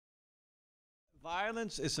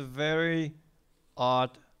Violence is a very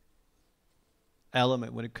odd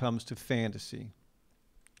element when it comes to fantasy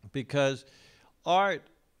because art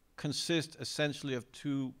consists essentially of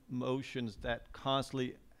two motions that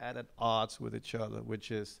constantly at odds with each other, which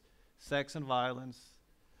is sex and violence,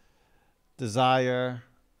 desire,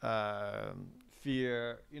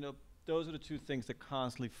 fear. Those are the two things that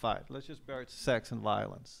constantly fight. Let's just bear it sex and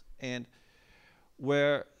violence. And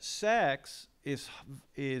where sex is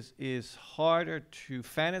harder to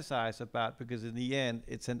fantasize about because in the end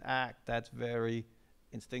it's an act that's very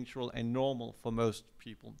instinctual and normal for most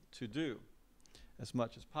people to do as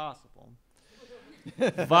much as possible.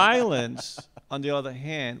 Violence, on the other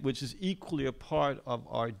hand, which is equally a part of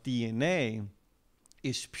our DNA,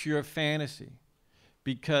 is pure fantasy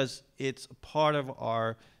because it's a part of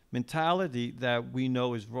our mentality that we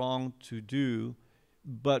know is wrong to do,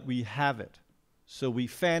 but we have it. So we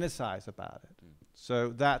fantasize about it. So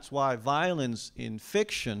that's why violence in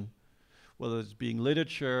fiction, whether it's being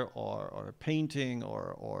literature or painting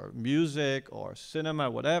or music or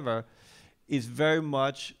cinema, whatever, is very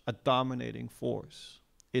much a dominating force.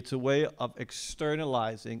 It's a way of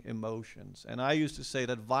externalizing emotions. And I used to say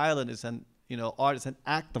that art is an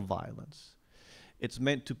act of violence. It's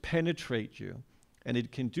meant to penetrate you. And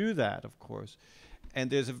it can do that, of course. And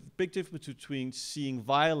there's a big difference between seeing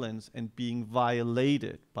violence and being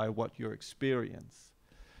violated by what you experience.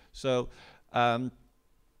 So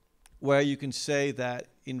where you can say that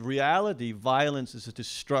in reality, violence is a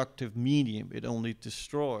destructive medium. It only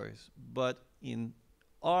destroys. But in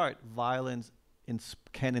art, violence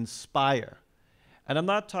can inspire. And I'm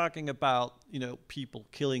not talking about people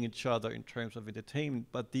killing each other in terms of entertainment,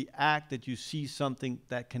 but the act that you see something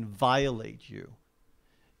that can violate you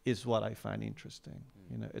is what I find interesting.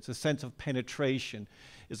 It's a sense of penetration.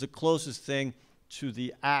 It's the closest thing to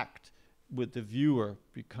the act with the viewer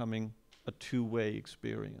becoming a two-way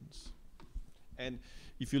experience. And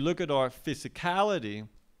if you look at our physicality,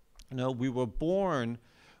 we were born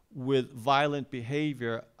with violent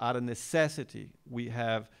behavior out of necessity. We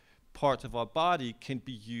have parts of our body can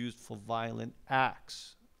be used for violent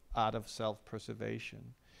acts out of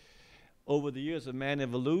self-preservation. Over the years of man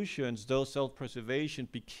evolutions, those self-preservation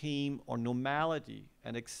became our normality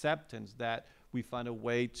and acceptance that we find a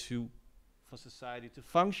way for society to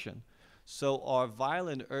function. So our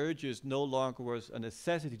violent urges no longer was a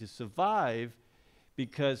necessity to survive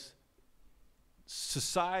because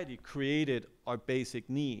society created our basic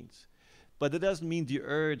needs. But that doesn't mean the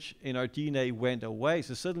urge in our DNA went away.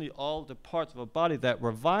 So suddenly all the parts of our body that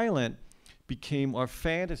were violent became our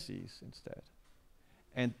fantasies instead.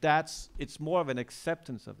 And it's more of an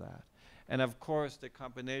acceptance of that. And of course, the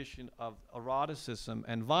combination of eroticism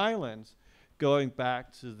and violence, going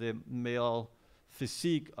back to the male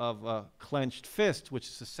physique of a clenched fist, which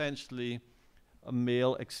is essentially a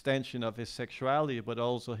male extension of his sexuality, but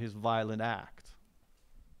also his violent act.